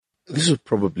This would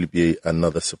probably be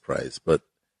another surprise, but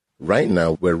right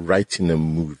now we're writing a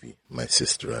movie, my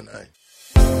sister and I.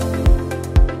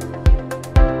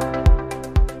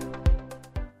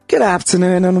 Good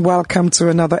afternoon and welcome to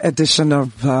another edition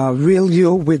of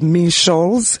REELu with me,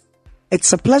 Shoals.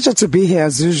 It's a pleasure to be here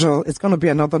as usual. It's going to be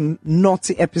another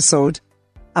naughty episode.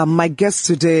 My guest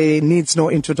today needs no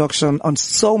introduction on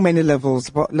so many levels,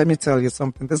 but let me tell you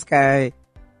something. This guy,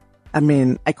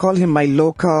 I call him my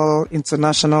local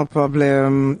international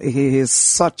problem. He is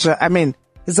such a,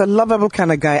 he's a lovable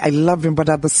kind of guy. I love him, but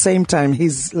at the same time,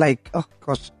 he's like, oh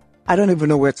gosh, I don't even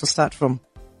know where to start from.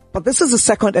 But this is the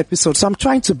second episode, so I'm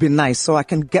trying to be nice so I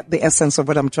can get the essence of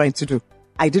what I'm trying to do.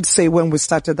 I did say when we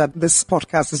started that this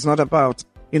podcast is not about,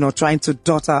 trying to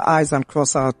dot our I's and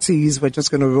cross our T's. We're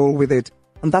just going to roll with it.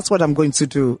 And that's what I'm going to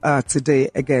do today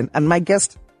again. And my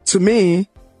guest, to me,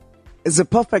 is the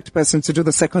perfect person to do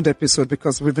the second episode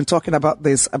because we've been talking about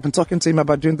this. I've been talking to him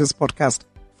about doing this podcast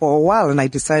for a while, and I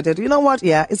decided, you know what?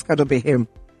 Yeah, it's got to be him.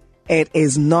 It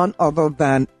is none other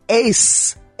than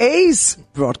Ace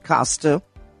broadcaster,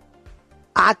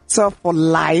 actor for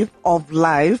life,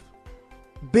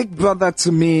 big brother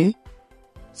to me.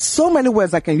 So many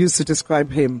words I can use to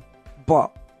describe him,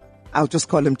 but I'll just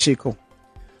call him Chico.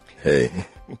 Hey.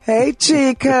 Hey,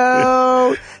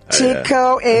 Chico.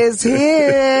 Chico is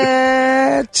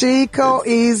here. Chico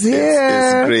is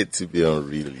here. It's great to be on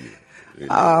REELu.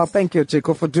 Really thank you,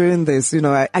 Chico, for doing this. In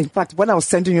fact, when I was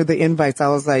sending you the invite, I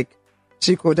was like,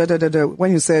 Chico,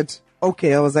 When you said,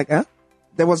 okay, I was like, huh?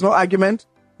 There was no argument.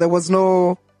 There was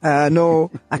no,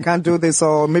 I can't do this,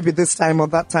 or maybe this time or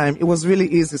that time. It was really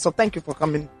easy. So thank you for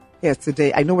coming here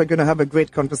today. I know we're going to have a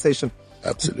great conversation.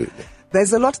 Absolutely.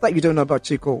 There's a lot that you don't know about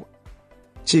Chico.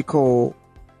 Chico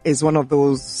is one of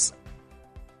those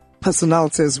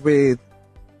personalities with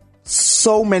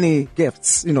so many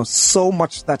gifts, so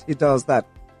much that he does that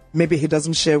maybe he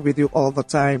doesn't share with you all the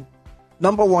time.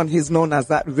 Number one, he's known as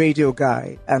that radio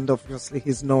guy, and obviously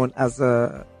he's known as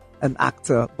an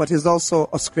actor, but he's also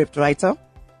a script writer.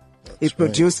 He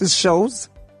produces shows.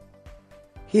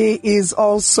 He is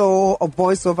also a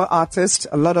voiceover artist.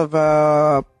 A lot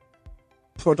of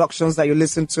productions that you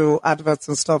listen to, adverts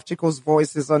and stuff, Chico's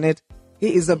voice is on it.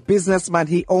 He is a businessman.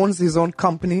 He owns his own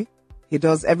company. He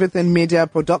does everything, media,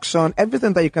 production,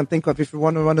 everything that you can think of if you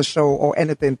want to run a show or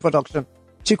anything, production.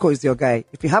 Chico is your guy.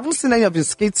 If you haven't seen any of his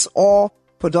skits or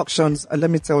productions,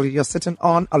 let me tell you, you're sitting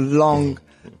on a long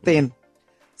thing.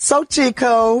 So,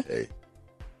 Chico, hey.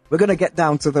 We're going to get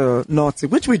down to the naughty,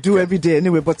 which we do every day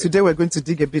anyway, but today we're going to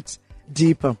dig a bit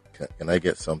deeper. Can I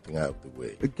get something out of the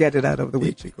way? Get it out of the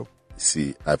way, Chico.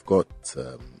 See, I've got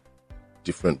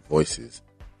different voices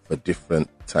for different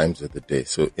times of the day.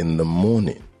 So in the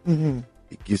morning,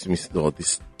 it gives me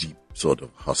this deep sort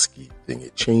of husky thing.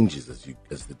 It changes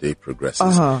as the day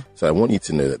progresses. So I want you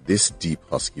to know that this deep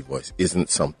husky voice isn't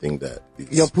something that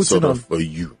is sort of for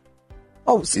you.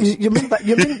 Oh, so you mean that?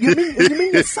 You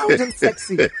mean you're sounding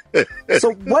sexy?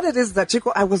 So what it is that,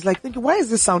 Chico, I was like thinking, why is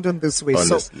this sounding this way?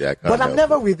 Honestly, I can't. But I'm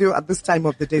never with you at this time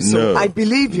of the day, so I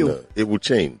believe you. No, it will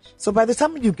change. So by the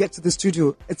time you get to the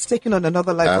studio, it's taking on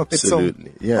another life of its own.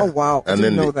 Absolutely, yeah. Oh wow! And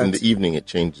then in the evening, it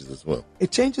changes as well. It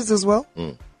changes as well.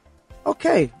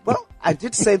 Okay. Well, I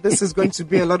did say this is going to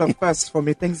be a lot of firsts for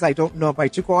me, things I don't know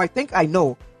about Chico. I think I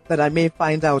know that I may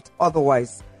find out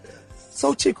otherwise.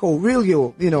 So Chico,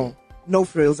 REELu, no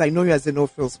frills. I know you as a no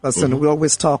frills person. We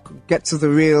always talk, get to the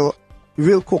real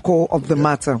cocoa of the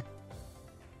matter.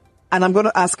 And I'm going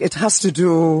to ask, it has to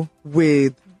do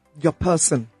with your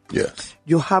person. Yes.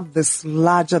 You have this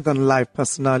larger than life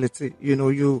personality.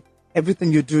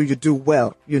 Everything you do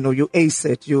well. You ace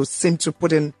it. You seem to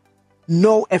put in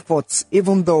no efforts,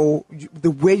 even though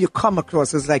the way you come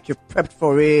across is like you've prepped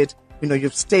for it.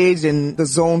 You've stayed in the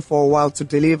zone for a while to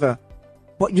deliver,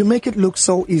 but you make it look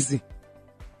so easy.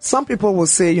 Some people will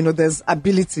say, there's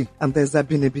ability and there's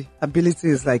ability. Ability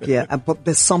is like, but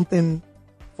there's something,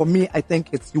 for me, I think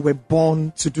it's you were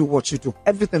born to do what you do,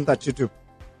 everything that you do.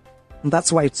 And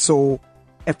that's why it's so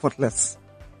effortless.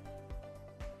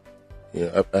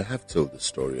 I have told the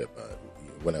story about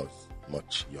when I was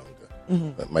much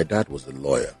younger. My dad was a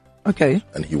lawyer. Okay.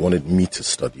 And he wanted me to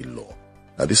study law.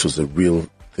 Now, this was a real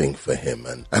thing for him.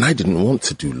 And I didn't want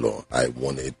to do law. I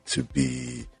wanted to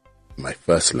be... My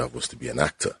first love was to be an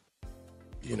actor,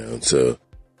 and so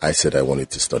I said I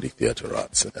wanted to study theater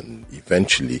arts, and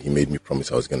eventually he made me promise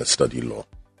I was going to study law.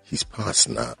 He's passed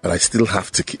now, but I still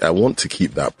have to I want to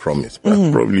keep that promise, but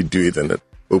I'll probably do it in an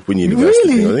open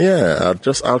university. Really? Yeah,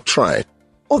 I'll try.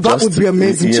 Oh, that would be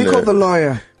amazing. Chico the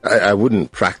lawyer. I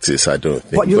wouldn't practice, I don't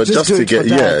think. But just to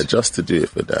get, just to do it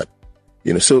for that.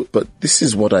 But this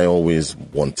is what I always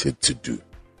wanted to do.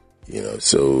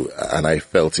 So, and I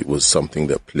felt it was something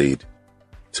that played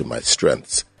to my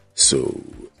strengths. So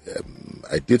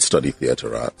I did study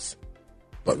theatre arts,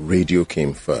 but radio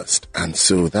came first. And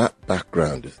so that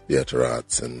background of theatre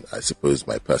arts and I suppose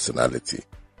my personality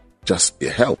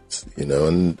it helped,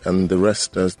 and the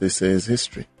rest, as they say, is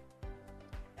history.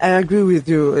 I agree with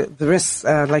you. The rest,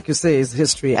 like you say, is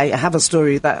history. I have a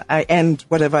story that I end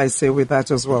whatever I say with that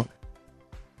as well.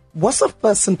 What's the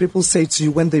first thing people say to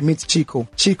you when they meet Chico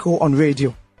on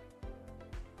radio?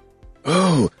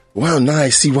 Oh, wow, now I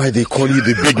see why they call you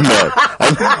the big man.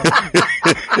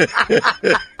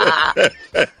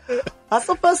 That's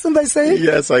the first thing they say?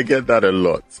 Yes, I get that a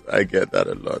lot.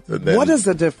 And then, what is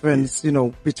the difference,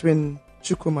 between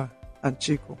Chukwuma and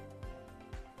Chico?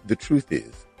 The truth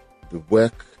is, the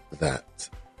work that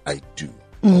I do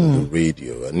on the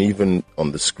radio and even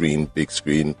on the screen, big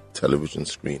screen, television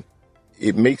screen,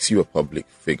 it makes you a public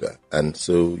figure. And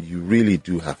so you really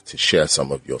do have to share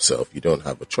some of yourself. You don't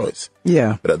have a choice.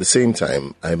 Yeah. But at the same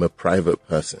time, I'm a private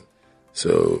person.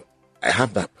 So I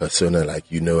have that persona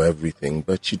like everything,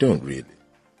 but you don't really.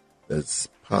 There's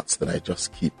parts that I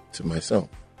just keep to myself.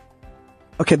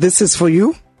 Okay, this is for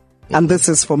you and this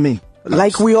is for me.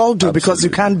 Like we all do, because you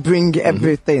can't bring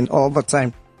everything all the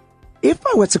time. If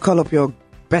I were to call up your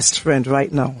best friend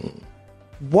right now,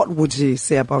 what would he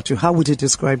say about you? How would he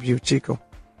describe you, Chico?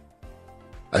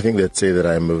 I think they'd say that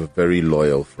I'm a very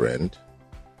loyal friend.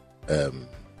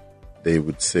 They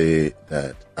would say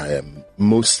that I am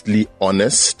mostly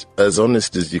honest as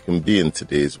you can be in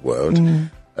today's world.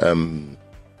 And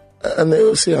they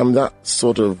will say I'm that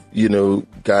sort of,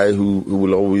 guy who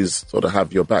will always sort of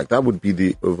have your back. That would be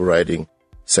the overriding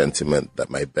sentiment that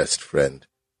my best friend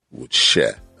would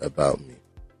share about me.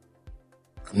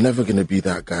 I'm never going to be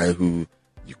that guy who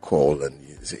you call and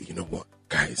you say, you know what,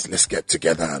 guys, let's get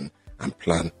together and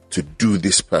plan to do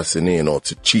this person in or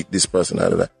to cheat this person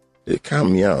out of that. They count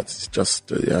me out. It's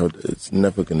just, it's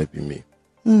never going to be me.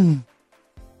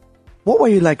 What were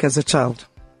you like as a child?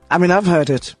 I mean, I've heard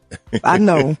it. I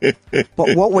know.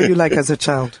 But what were you like as a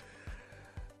child?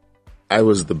 I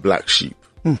was the black sheep.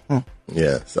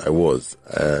 Yes, I was.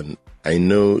 And I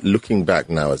know, looking back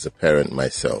now as a parent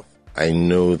myself, I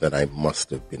know that I must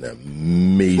have been a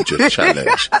major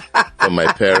challenge for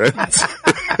my parents.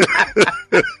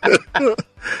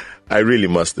 I really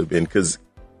must have been because,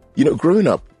 growing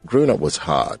up was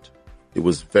hard. It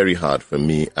was very hard for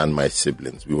me and my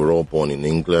siblings. We were all born in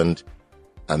England.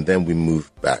 And then we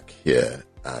moved back here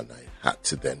and I had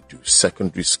to then do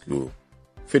secondary school,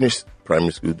 finish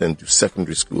primary school, then do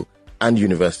secondary school and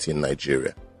university in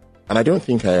Nigeria. And I don't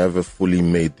think I ever fully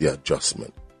made the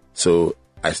adjustment. So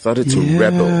I started to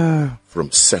rebel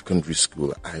from secondary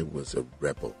school. I was a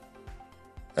rebel.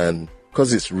 And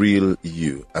because it's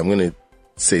REELu, I'm going to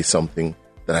say something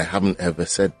that I haven't ever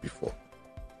said before.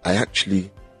 I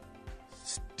actually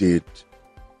did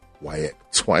WAEC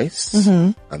twice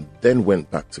and then went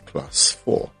back to class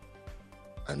 4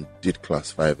 and did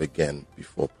class 5 again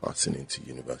before passing into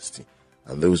university.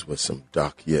 And those were some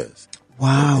dark years in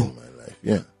my life.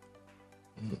 Yeah.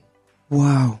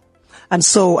 Wow. And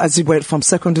so as you went from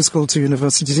secondary school to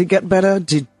university, did it get better?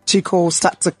 Did Chico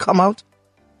start to come out?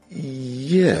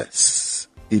 Yes,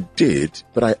 it did.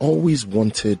 But I always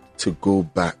wanted to go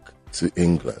back to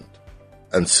England.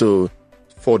 And so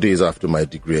 4 days after my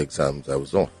degree exams, I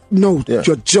was off. No,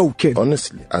 you're joking.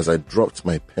 Honestly, as I dropped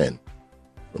my pen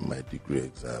from my degree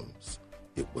exams,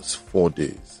 it was 4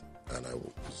 days and I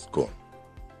was gone.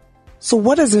 So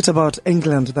what is it about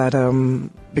England that,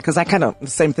 because the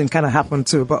same thing kind of happened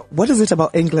too, but what is it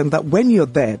about England that when you're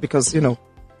there, because,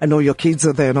 I know your kids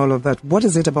are there and all of that, what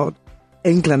is it about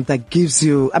England that gives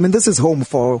you, I mean, this is home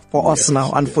for us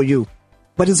now and for you,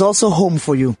 but it's also home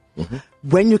for you.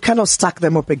 When you kind of stack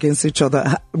them up against each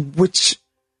other, which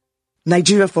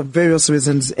Nigeria for various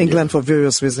reasons, England for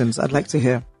various reasons, I'd like to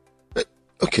hear.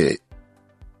 Okay,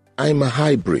 I'm a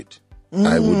hybrid.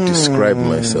 I would describe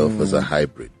myself as a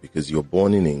hybrid because you're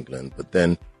born in England, but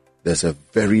then there's a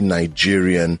very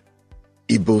Nigerian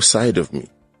Igbo side of me,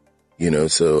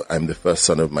 so I'm the first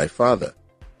son of my father.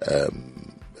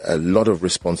 A lot of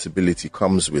responsibility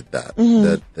comes with that,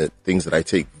 that things that I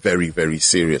take very, very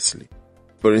seriously.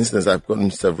 For instance, I've gotten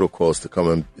several calls to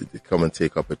come and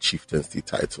take up a chieftaincy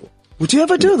title. Would you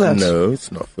ever do that? No,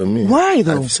 it's not for me. Why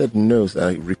though? I've said no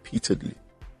repeatedly.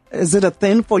 Is it a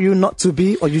thing for you not to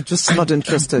be, or you just not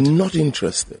interested? I'm not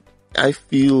interested. I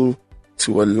feel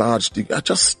to a large degree, I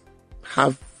just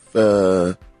have,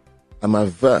 I'm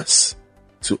averse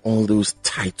to all those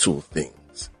title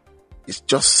things. It's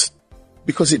just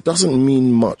because it doesn't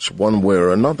mean much one way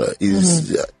or another.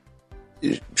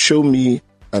 Show me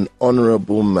an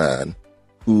honorable man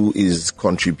who is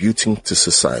contributing to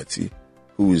society,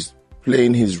 who is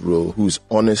playing his role, who is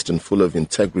honest and full of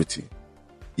integrity,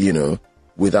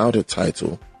 without a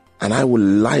title, and I will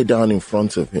lie down in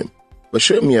front of him. But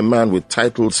show me a man with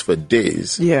titles for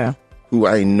days, who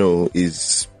I know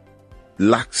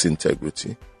lacks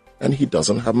integrity, and he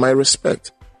doesn't have my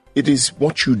respect. It is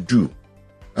what you do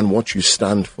and what you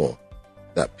stand for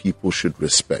that people should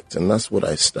respect, and that's what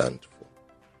I stand for.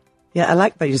 Yeah, I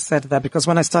like that you said that, because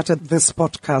when I started this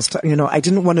podcast, I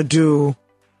didn't want to do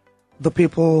the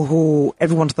people who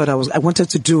everyone thought I wanted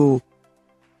to do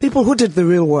people who did the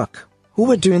real work, who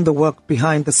were doing the work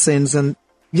behind the scenes. And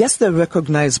yes, they're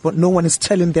recognized, but no one is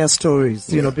telling their stories,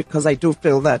 because I do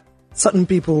feel that certain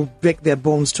people break their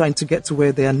bones trying to get to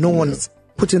where they are. No one's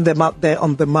putting them out there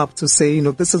on the map to say,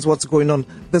 this is what's going on.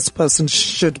 This person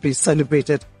should be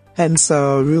celebrated. Hence,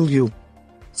 REELu.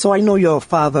 So I know you're a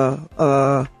father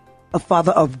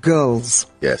of girls.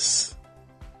 Yes.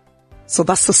 So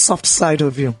that's the soft side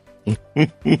of you.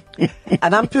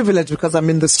 And I'm privileged because I'm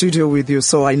in the studio with you,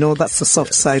 so I know that's the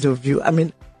soft side of you. I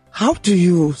mean, how do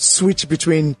you switch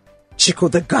between Chico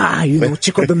the guy,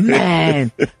 Chico the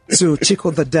man, to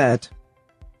Chico the dad?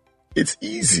 It's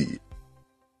easy.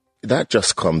 That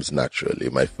just comes naturally.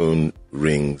 My phone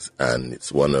rings and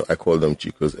it's I call them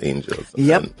Chico's angels.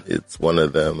 Yep. And it's one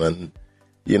of them. And,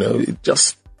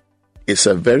 it's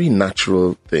a very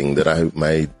natural thing that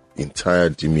my entire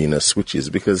demeanor switches,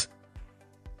 because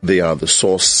they are the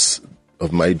source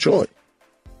of my joy.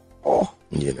 Oh,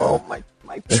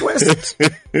 my chest.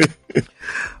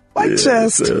 My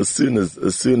chest. So as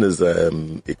soon as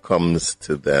it comes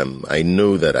to them, I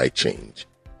know that I change.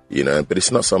 But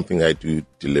it's not something I do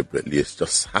deliberately. It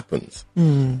just happens,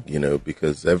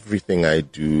 because everything I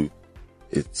do,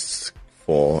 it's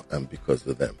for and because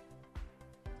of them.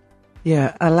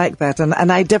 Yeah, I like that. And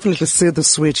I definitely see the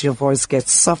switch. Your voice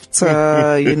gets softer,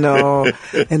 and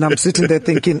I'm sitting there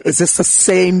thinking, is this the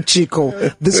same Chico?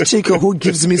 This Chico who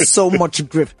gives me so much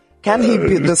grief. Can he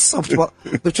be this soft? Well,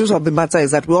 the truth of the matter is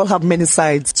that we all have many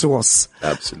sides to us.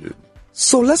 Absolutely.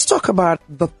 So let's talk about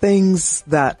the things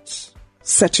that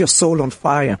set your soul on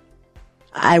fire.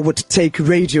 I would take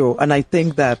radio, and I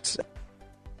think that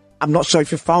I'm not sure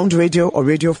if you found radio or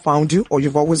radio found you, or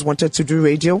you've always wanted to do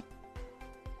radio.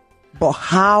 But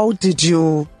how did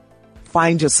you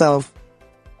find yourself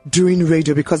doing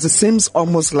radio? Because it seems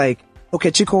almost like,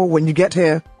 okay, Chico, when you get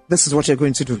here, this is what you're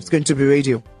going to do. It's going to be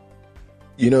radio.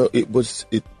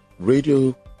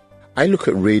 Radio. I look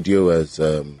at radio as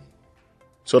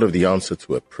sort of the answer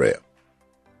to a prayer.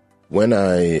 When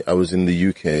I was in the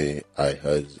UK, I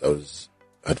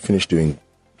had finished doing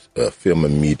film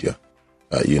and media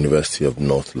at University of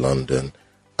North London,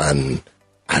 and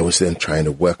I was then trying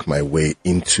to work my way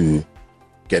into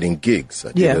getting gigs.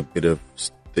 I did a bit of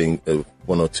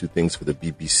one or two things for the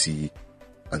BBC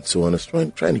and so on. I was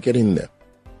trying to get in there.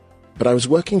 But I was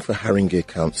working for Haringey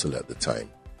Council at the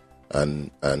time, and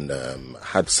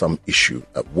had some issue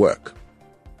at work.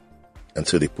 And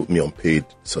so they put me on paid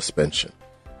suspension.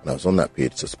 And I was on that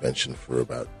paid suspension for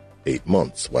about 8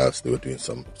 months whilst they were doing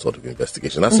some sort of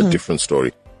investigation. That's a different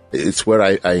story. It's where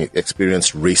I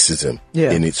experienced racism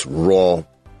in its raw,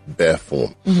 bare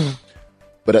form. Mm-hmm.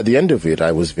 But at the end of it,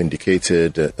 I was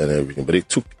vindicated and everything. But it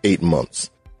took 8 months.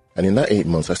 And in that 8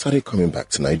 months, I started coming back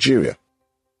to Nigeria.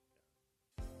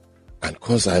 And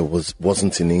because I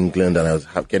wasn't in England and I was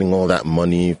getting all that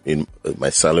money in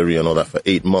my salary and all that for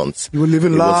 8 months. You were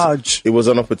living large. It was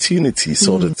an opportunity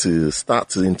sort of to start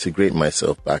to integrate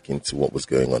myself back into what was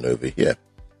going on over here.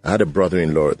 I had a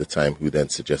brother-in-law at the time who then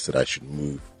suggested I should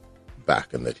move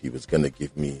back and that he was going to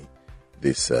give me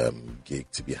this gig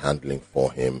to be handling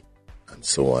for him and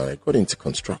so on. I got into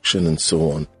construction and so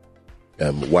on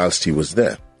whilst he was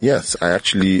there. Yes, I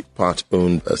actually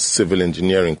part-owned a civil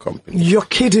engineering company. You're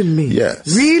kidding me?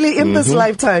 Yes. Really? In this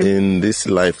lifetime? In this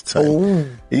lifetime. Oh.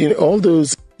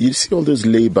 You see all those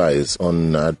lay-bys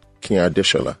on King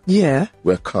Adeshola? Yeah.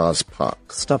 Where cars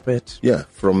park. Stop it. Yeah,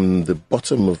 from the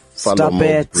bottom of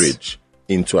Falomo Bridge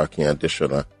into King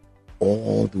Adeshola,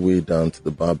 all the way down to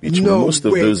the Bar Beach. No Most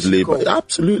way, of those lay-bys.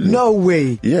 Absolutely. No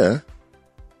way. Yeah.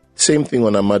 Same thing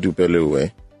on Amadu Bello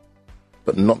Way,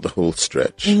 but not the whole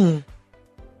stretch. Mm-hmm.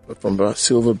 But from about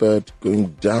Silverbird going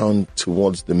down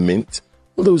towards the Mint,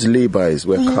 all those lay-bys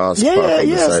where cars park on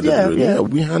the side of the road. Yeah,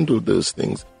 we handled those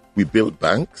things. We built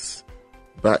banks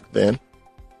back then.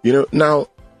 Now,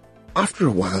 after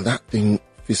a while, that thing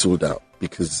fizzled out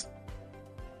because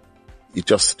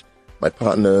my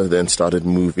partner then started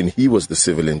moving. He was the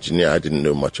civil engineer. I didn't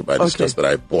know much about it. It's just that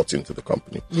I bought into the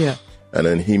company. Yeah. And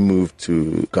then he moved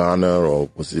to Ghana, or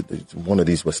was it one of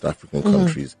these West African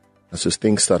countries, And so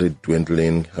things started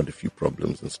dwindling, had a few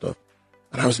problems and stuff.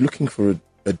 And I was looking for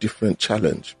a different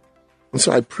challenge. And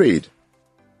so I prayed.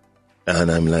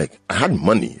 And I'm like, I had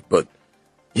money, but,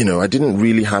 I didn't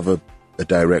really have a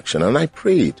direction. And I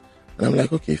prayed. And I'm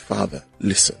like, okay, Father,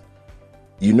 listen.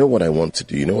 You know what I want to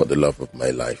do. You know what the love of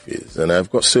my life is. And I've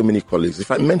got so many colleagues.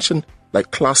 If I mention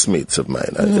like classmates of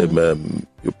mine,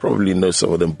 you'll probably know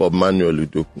some of them. Bob Manuel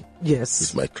Udoku. Yes.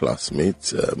 Is my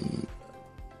classmate.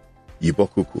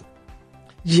 Yibokuku.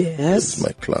 Yes. Is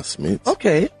my classmate.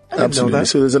 Okay. I didn't Absolutely. know that.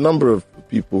 So there's a number of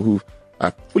people who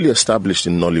are fully established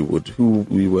in Nollywood who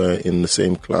we were in the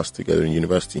same class together in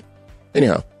university.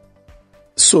 Anyhow,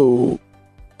 so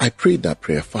I prayed that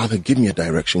prayer. Father, give me a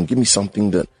direction. Give me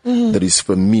something that is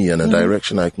for me and a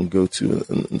direction I can go to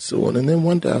and so on. And then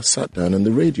one day I sat down and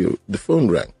the phone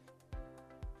rang.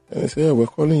 And they said, yeah, we're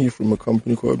calling you from a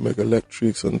company called Mega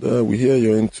Electrics. And we hear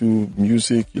you're into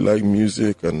music. You like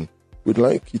music. And we'd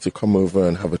like you to come over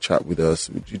and have a chat with us.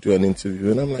 Would you do an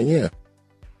interview? And I'm like, yeah.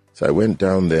 So I went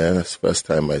down there. That's the first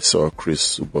time I saw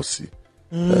Chris Subosi,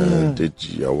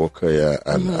 Deji Awokaya,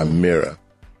 and Amira.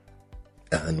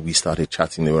 And we started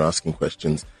chatting. They were asking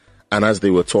questions. And as they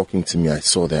were talking to me, I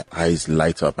saw their eyes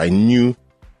light up. I knew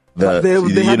that,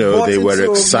 they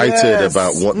were excited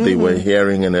about what they were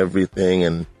hearing and everything.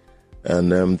 And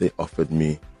they offered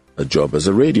me a job as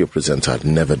a radio presenter. I'd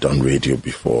never done radio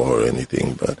before or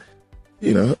anything, but,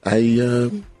 I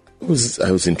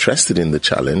was interested in the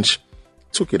challenge,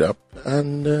 took it up,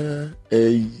 and a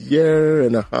year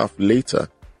and a half later,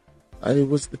 I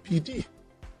was the PD.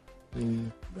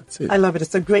 That's it. I love it.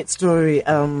 It's a great story.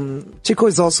 Chico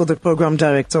is also the program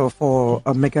director for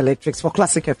Mega Electrics, for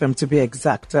Classic FM to be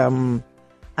exact. And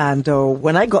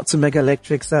when I got to Mega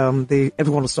Electrics,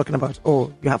 everyone was talking about,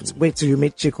 you have to wait till you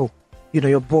meet Chico.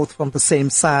 You're both from the same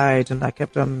side. And I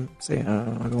kept on saying,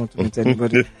 I don't want to meet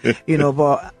anybody.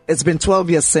 But it's been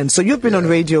 12 years since. So you've been on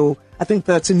radio, I think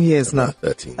 13 years now.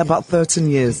 13 years. About 13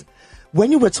 years.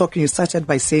 When you were talking, you started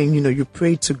by saying, you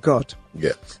prayed to God.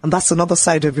 Yes. And that's another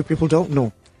side of you people don't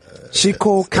know.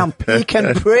 Chico can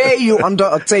pray you under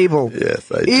a table. Yes,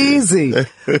 I do. Easy.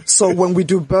 So when we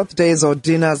do birthdays or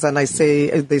dinners and they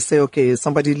say, okay,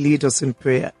 somebody lead us in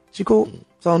prayer. Chico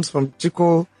sounds from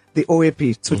Chico the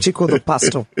OAP to Chico the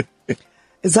pastor.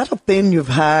 Is that a thing you've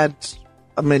had,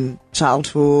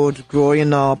 childhood,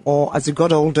 growing up, or as you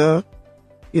got older,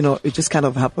 it just kind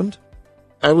of happened?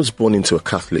 I was born into a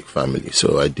Catholic family,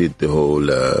 so I did the whole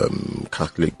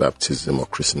Catholic baptism or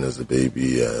christening as a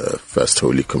baby, first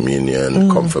Holy Communion,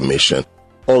 confirmation,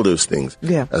 all those things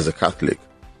as a Catholic.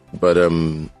 But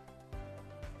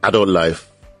adult life,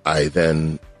 I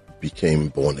then became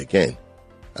born again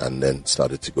and then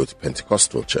started to go to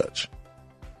Pentecostal church.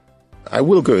 I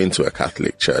will go into a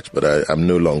Catholic church, but I'm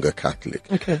no longer Catholic.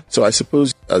 Okay. So I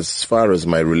suppose as far as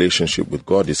my relationship with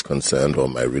God is concerned, or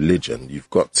my religion,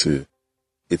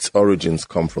 its origins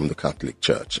come from the Catholic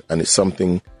Church, and it's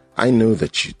something I know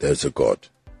that there's a God,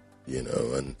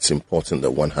 and it's important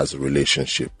that one has a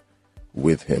relationship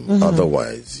with Him.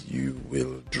 Otherwise, you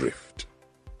will drift.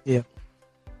 Yeah.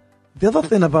 The other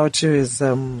thing about you is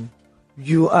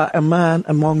you are a man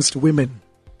amongst women.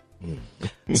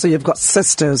 So you've got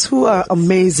sisters who are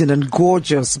amazing and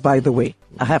gorgeous, by the way,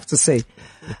 I have to say.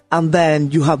 And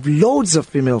then you have loads of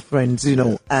female friends,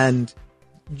 and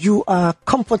you are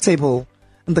comfortable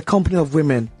in the company of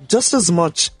women just as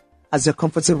much as you're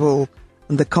comfortable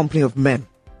in the company of men.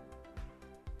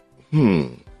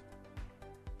 I'm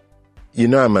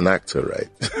an actor, right?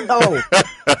 No,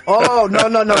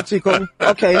 Chico.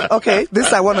 Okay.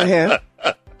 This I want to hear.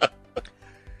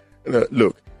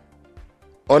 Look,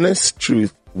 honest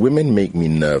truth, women make me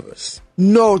nervous.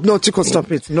 No, Chico,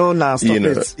 stop it. No, stop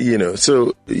it.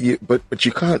 So, but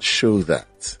you can't show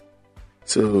that.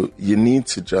 So you need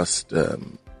to just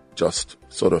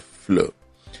sort of flow.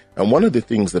 And one of the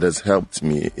things that has helped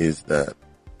me is that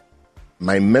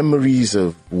my memories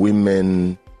of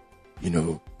women,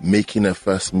 making a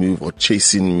first move or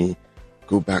chasing me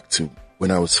go back to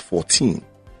when I was 14.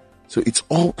 So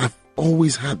I've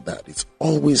always had that. It's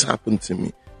always happened to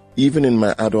me. Even in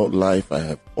my adult life, I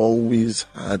have always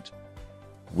had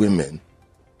women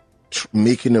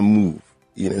making a move.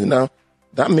 Now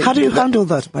that makes. How do you handle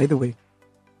that, by the way?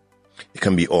 It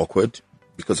can be awkward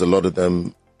because a lot of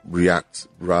them react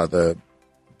rather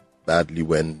badly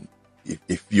when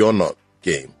if you're not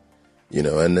game,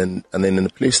 and then in a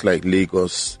place like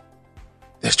Lagos,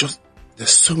 there's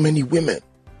so many women.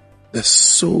 There's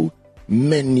so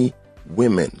many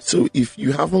women. So if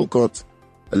you haven't got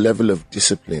a level of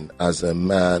discipline as a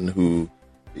man who,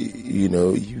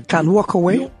 you can walk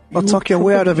away or talk your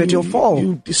way out of it, you'll fall.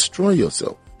 You destroy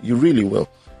yourself. You really will.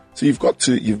 So you've got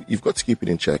to keep it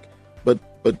in check. But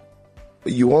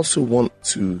you also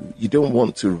you don't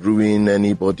want to ruin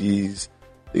anybody's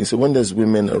thing. So when there's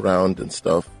women around and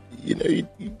stuff,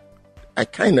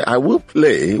 I will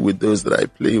play with those that I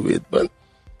play with, but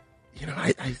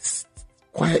I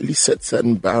quietly set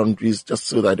certain boundaries just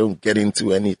so that I don't get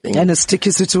into anything. And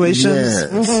sticky situations.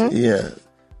 Yes, yeah.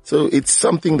 So it's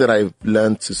something that I've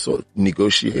learned to sort of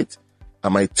negotiate.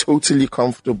 Am I totally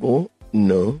comfortable?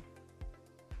 No.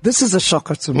 This is a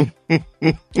shocker to me.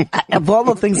 Of all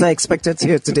the things I expected to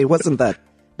hear today, wasn't that?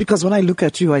 Because when I look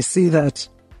at you, I see that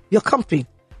you're comfy.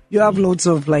 You have loads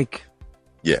of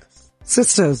yes,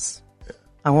 sisters. Yeah.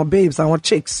 I want babes. I want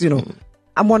chicks,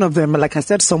 I'm one of them. Like I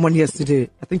said to someone yesterday,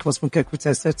 I think it was Funke,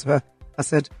 I said to her,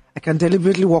 I can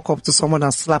deliberately walk up to someone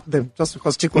and slap them just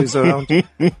because Chico is around.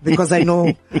 Because I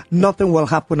know nothing will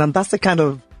happen. And that's the kind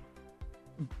of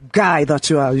guy that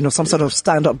you are, some sort of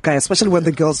stand-up guy, especially when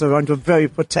the girls are around. You're very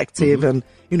protective. And,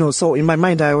 so in my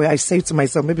mind, I say to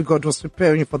myself, maybe God was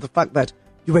preparing you for the fact that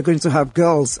you were going to have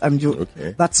girls. And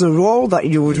that's a role that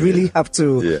you would really have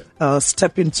to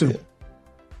step into. Yeah.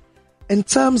 In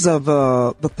terms of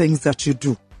the things that you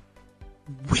do,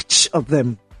 which of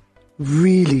them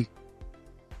really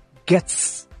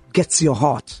gets your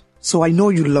heart? So I know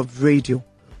you love radio.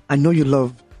 I know you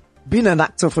love being an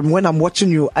actor. From when I'm watching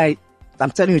you,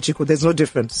 I'm telling you, Chico, there's no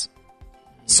difference.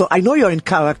 So I know you're in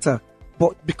character,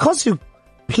 but because you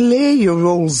play your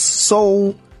roles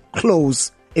so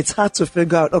close, it's hard to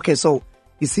figure out, okay, so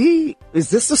is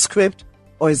this the script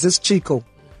or is this Chico?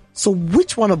 So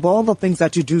which one of all the things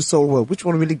that you do so well, which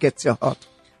one really gets your heart?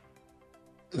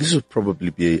 This would probably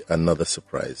be another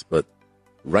surprise, but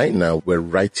right now we're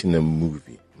writing a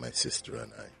movie, my sister and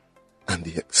I, and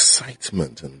the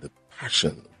excitement and the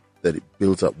passion that it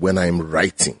builds up when I'm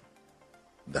writing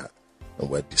that, and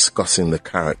we're discussing the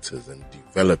characters and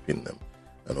developing them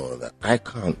and all of that. I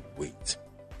can't wait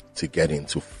to get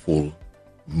into full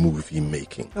movie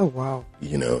making. Oh, wow.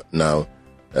 Now,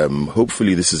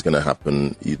 hopefully this is going to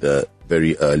happen either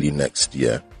very early next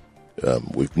year.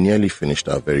 We've nearly finished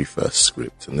our very first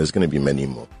script, and there's going to be many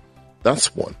more.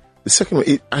 That's one. The second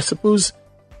one, I suppose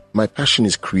my passion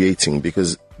is creating,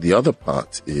 because the other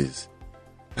part is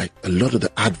like a lot of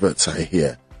the adverts I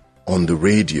hear on the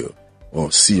radio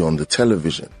or see on the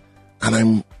television, and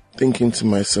I'm thinking to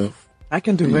myself, I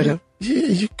can do better. Yeah,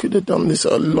 you could have done this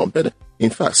a lot better. In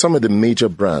fact, some of the major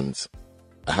brands,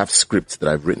 I have scripts that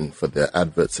I've written for their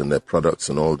adverts and their products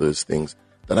and all those things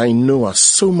that I know are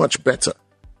so much better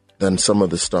than some of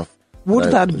the stuff.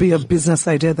 Would that be a business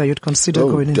idea that you'd consider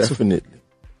going into? Definitely.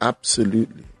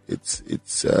 Absolutely.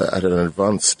 It's at an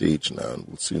advanced stage now and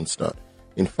will soon start.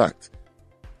 In fact,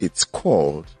 it's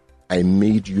called I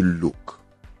Made You Look.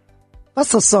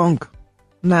 That's a song,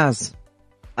 Nas.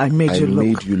 I Made You Look. I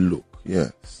Made You Look,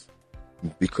 yes.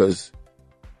 Because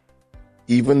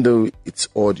even though it's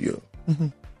audio,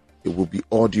 it will be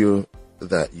audio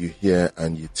that you hear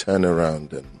and you turn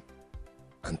around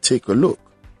and take a look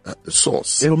at the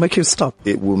source. It will make you stop.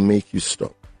 It will make you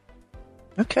stop.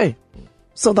 Okay.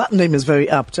 So that name is very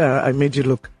apt. I Made You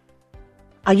Look.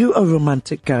 Are you a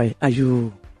romantic guy? Are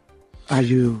you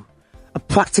a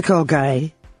practical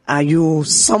guy? Are you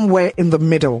somewhere in the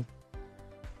middle?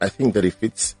 I think that if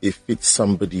it's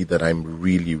somebody that I'm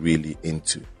really, really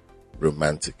into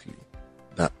romantically,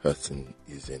 that person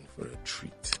is in for a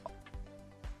treat.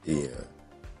 Yeah.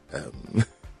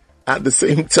 At the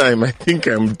same time, I think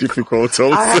I'm difficult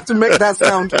also. I have to make that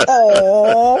sound.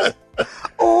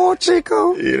 Oh,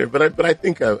 Chico. Yeah, but I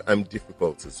think I'm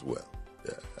difficult as well.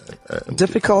 Yeah, I'm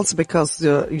difficult because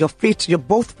your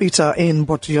both feet are in,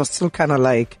 but you're still kind of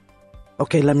like,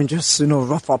 okay, let me just,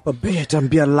 rough up a bit and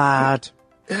be a lad.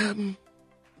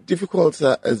 Difficult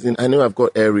as in, I know I've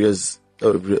got areas,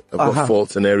 I've got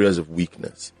faults and areas of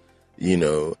weakness.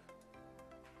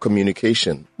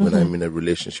 Communication, when I'm in a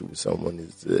relationship with someone,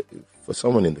 is for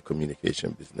someone in the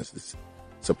communication business, this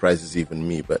surprises even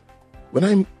me. But when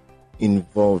I'm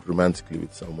involved romantically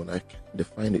with someone, I kind of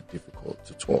find it difficult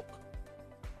to talk.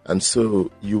 And so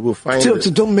you will find...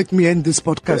 Don't make me end this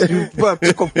podcast. You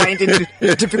find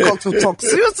it difficult to talk.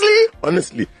 Seriously?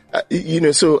 Honestly.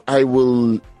 So I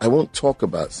won't talk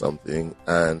about something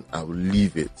and I will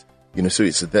leave it, so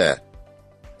it's there.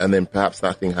 And then perhaps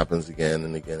that thing happens again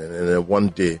and again. And then one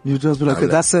day... You just be like, okay,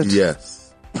 that's it.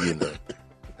 Yes.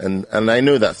 And I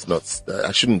know that's not...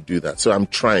 I shouldn't do that. So I'm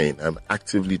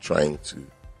actively trying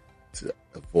to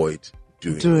avoid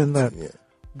doing that. Yeah.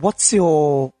 What's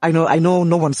your... I know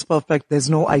no one's perfect. There's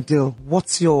no ideal.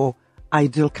 What's your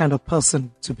ideal kind of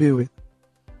person to be with?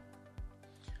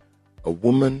 A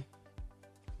woman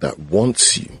that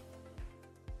wants you,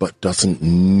 but doesn't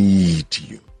need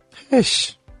you.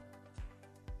 Ish.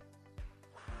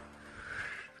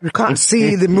 You can't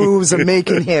see the moves I'm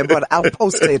making here, but I'll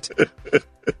post it.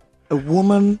 A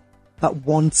woman that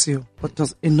wants you, but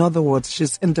does, in other words,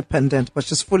 she's independent, but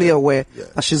she's fully aware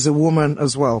that she's a woman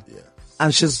as well. Yes.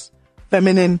 And she's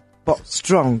feminine, but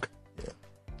strong. Yeah.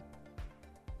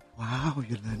 Wow,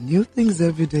 you learn new things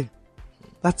every day.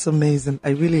 That's amazing. I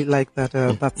really like that.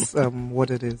 That's what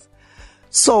it is.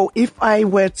 So if I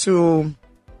were to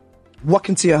walk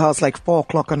into your house like 4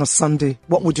 o'clock on a Sunday,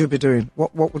 what would you be doing?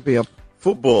 What would be up?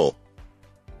 Football.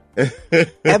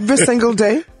 Every single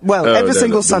day? Well, every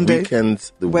single Sunday.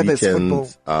 The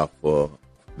weekends are for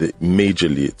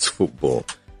majorly it's football.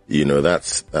 You know,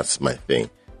 that's my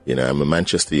thing. You know, I'm a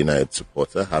Manchester United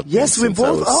supporter. Yes, we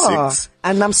both are. 6.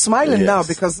 And I'm smiling now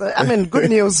because, good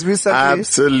news recently.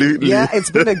 Absolutely. Yeah,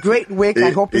 it's been a great week.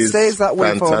 I hope it stays that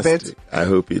way for a bit. I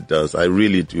hope it does. I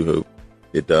really do hope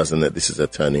it does, and that this is a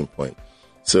turning point.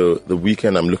 So the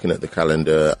weekend, I'm looking at the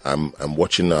calendar. I'm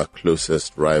watching our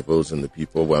closest rivals and the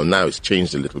people. Well, now it's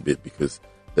changed a little bit because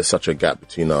there's such a gap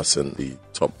between us and the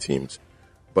top teams.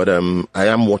 But I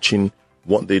am watching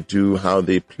what they do, how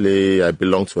they play. I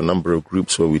belong to a number of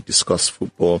groups where we discuss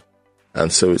football,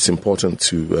 and so it's important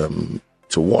to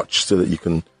watch so that you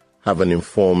can have an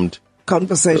informed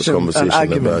conversation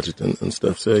about it and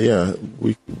stuff. So yeah,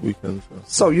 we can.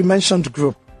 So you mentioned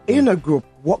group. In a group,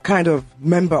 what kind of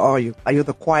member are you? Are you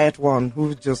the quiet one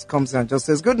who just comes and just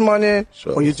says good morning,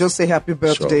 or you just say happy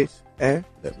birthday? Let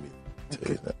me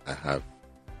tell you that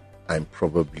I'm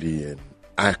probably in,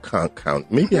 I can't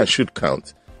count, maybe I should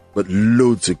count, but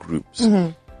loads of groups,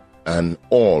 and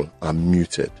all are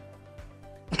muted.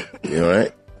 You know,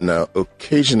 right? Now,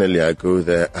 occasionally I go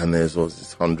there and there's all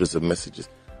these hundreds of messages,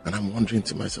 and I'm wondering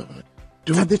to myself,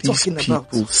 don't these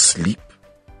people sleep?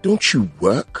 Don't you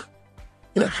work?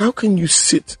 You know, how can you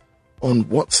sit on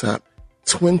WhatsApp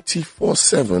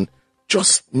 24/7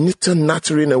 just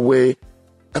nattering away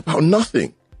about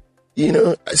nothing? You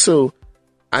know, so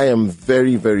I am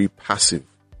very, very passive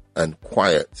and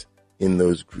quiet in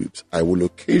those groups. I will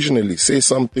occasionally say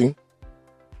something,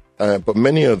 but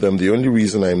many of them, the only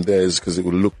reason I'm there is because it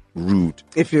will look rude.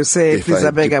 If you say, please,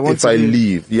 I beg, I want to leave. If I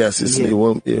leave, yes, it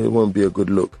won't be a good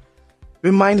look.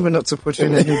 Remind me not to put you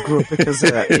in a new group because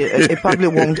it probably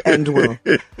won't end well.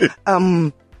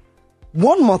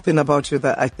 One more thing about you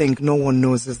that I think no one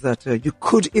knows is that you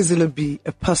could easily be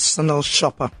a personal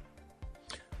shopper.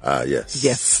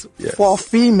 Yes. For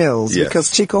females,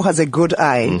 because Chico has a good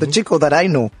eye. The Chico that I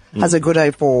know has a good eye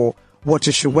for what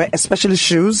you should wear, especially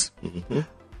shoes,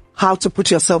 how to put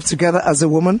yourself together as a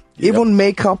woman, even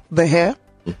makeup, the hair.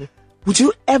 Would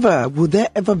there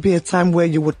ever be a time where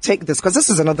you would take this? Because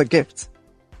this is another gift,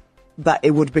 that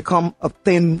it would become a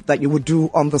thing that you would do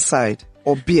on the side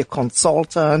or be a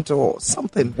consultant or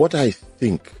something. What I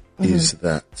think is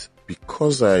that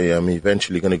because I am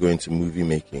eventually going to go into movie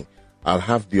making, I'll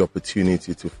have the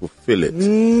opportunity to fulfill it.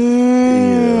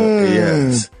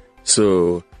 Yes.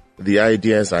 So the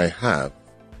ideas I have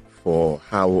for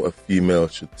how a female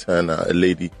should turn out, a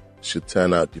lady should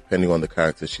turn out, depending on the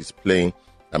character she's playing,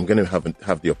 I'm going to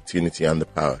have the opportunity and the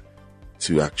power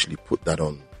to actually put that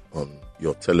on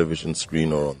your television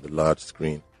screen or on the large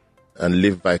screen and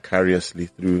live vicariously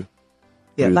through.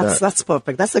 Yeah, that's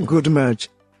perfect. That's a good merge.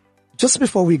 Just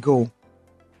before we go,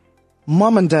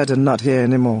 Mom and Dad are not here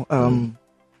anymore.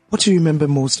 What do you remember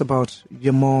most about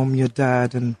your mom, your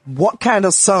dad, and what kind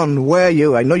of son were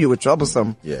you? I know you were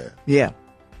troublesome. Yeah.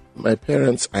 My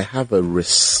parents, I have a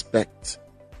respect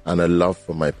and a love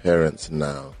for my parents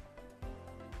now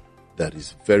that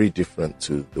is very different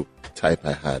to the type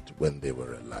I had when they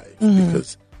were alive.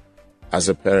 Because as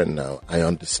a parent now, I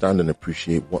understand and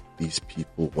appreciate what these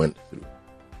people went through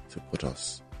to put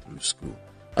us through school.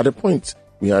 At a point,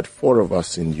 we had 4 of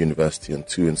us in university and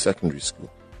 2 in secondary school,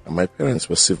 and my parents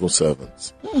were civil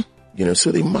servants. You know,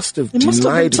 so they must have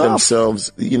denied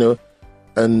themselves, you know,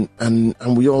 and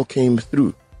we all came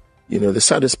through. You know, the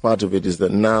saddest part of it is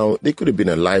that now they could have been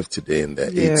alive today in their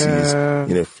 80s,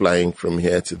 you know, flying from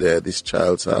here to there, this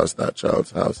child's house, that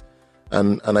child's house.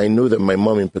 And I know that my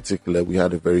mom in particular, we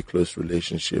had a very close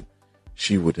relationship.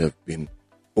 She would have been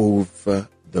over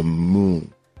the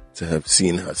moon to have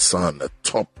seen her son, a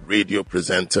top radio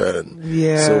presenter and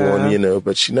so on, you know,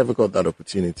 but she never got that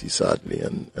opportunity, sadly.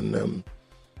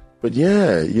 But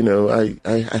yeah, you know,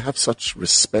 I have such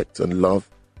respect and love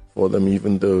for them,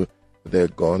 even though they're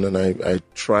gone, and I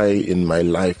try in my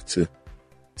life to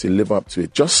live up to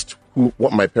it. Just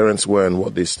what my parents were and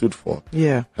what they stood for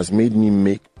has made me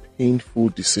make painful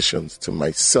decisions to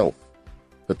myself,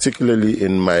 particularly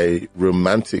in my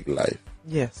romantic life.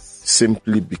 Yes.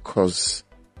 Simply because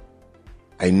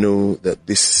I know that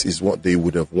this is what they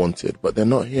would have wanted, but they're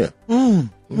not here. I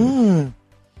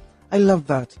love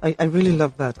that. I really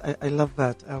love that. I love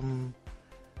that.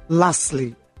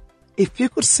 Lastly, if you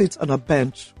could sit on a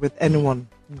bench with anyone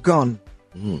gone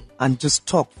and just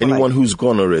talk for Anyone who's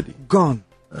gone already? Gone.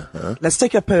 Let's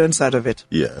take your parents out of it.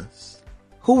 Yes.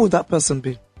 Who would that person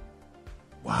be?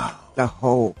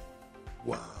 Wow.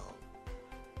 Wow.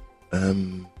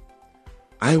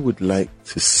 I would like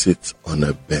to sit on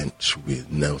a bench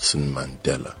with Nelson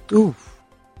Mandela. Ooh.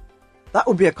 That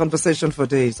would be a conversation for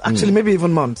days. Actually, maybe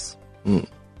even months.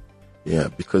 Yeah,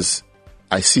 because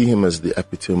I see him as the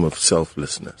epitome of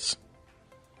selflessness.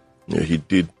 He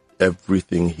did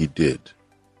everything he did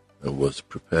and was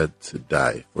prepared to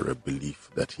die for a belief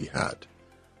that he had.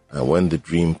 And when the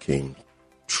dream came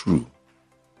true,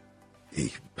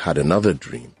 he had another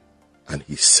dream, and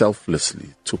he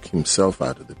selflessly took himself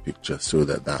out of the picture so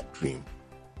that that dream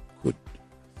could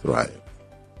thrive.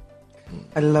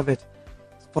 I love it.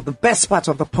 For the best part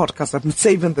of the podcast, I'm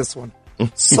saving this one.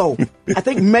 So, I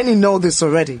think many know this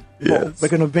already, but we're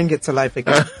going to bring it to life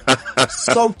again.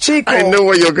 So, Chico... I know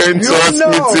what you're going to ask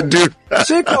me to do.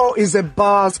 Chico is a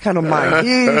bars kind of man.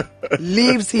 He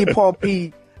lives hip-hop.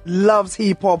 He loves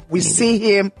hip-hop. We see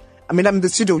him. I mean, I'm in the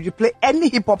studio. You play any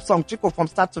hip-hop song, Chico, from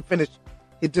start to finish,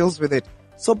 he deals with it.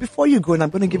 So, before you go, and I'm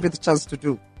going to give you the chance to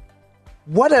do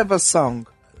whatever song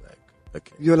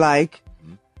you like,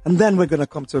 and then we're going to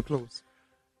come to a close.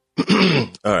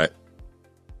 All right.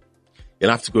 You'll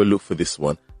have to go look for this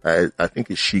one. I think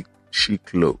it's Chic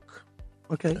Look.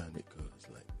 Okay. And it goes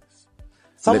like this.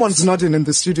 Someone's nodding in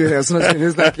the studio here.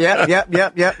 He's like,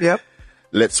 yep.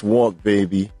 Let's walk,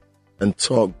 baby, and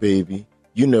talk, baby.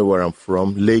 You know where I'm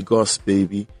from. Lagos,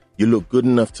 baby. You look good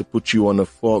enough to put you on a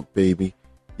fork, baby.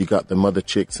 You got the mother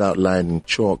chicks outlined in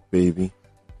chalk, baby.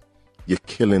 You're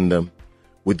killing them.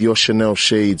 With your Chanel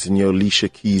shades and your Alicia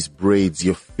Keys braids,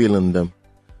 you're feeling them.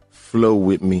 Flow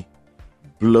with me.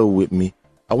 Blow with me.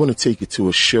 I want to take you to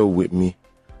a show with me.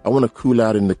 I want to cool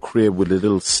out in the crib with a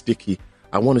little sticky.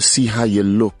 I want to see how you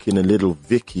look in a little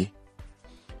Vicky.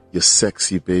 You're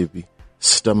sexy, baby.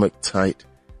 Stomach tight.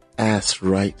 Ass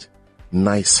right.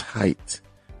 Nice height.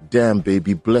 Damn,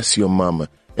 baby, bless your mama.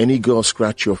 Any girl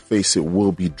scratch your face, it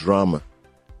will be drama.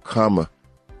 Karma.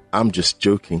 I'm just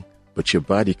joking, but your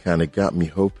body kind of got me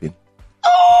hoping.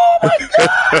 Oh, my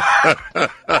God!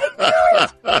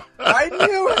 I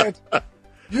knew it!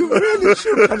 You really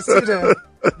should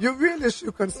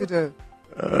consider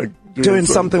doing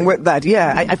something with that.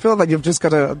 Yeah, I feel that you've just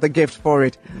got the gift for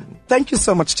it. Thank you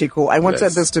so much, Chico. I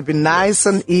wanted this to be nice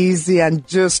and easy and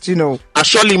just,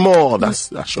 Actually more.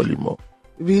 That's actually more.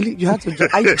 Really? You had to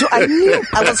I knew.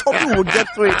 I was hoping we would get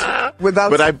through it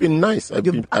without... But I've been nice.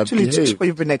 Chico,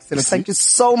 you've been excellent. Thank you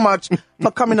so much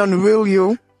for coming on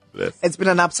REELu. Bless. It's been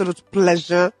an absolute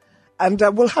pleasure. And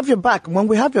we'll have you back. When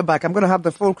we have you back, I'm going to have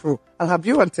the full crew. I'll have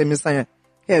you and Timmy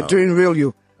here doing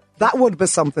REELu. That would be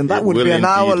something. That would be an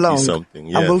hour long. Yes, and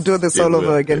we'll do this all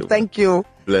over again. Thank you.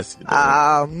 Bless you.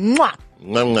 Mwah. Mwah,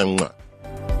 mwah, mwah.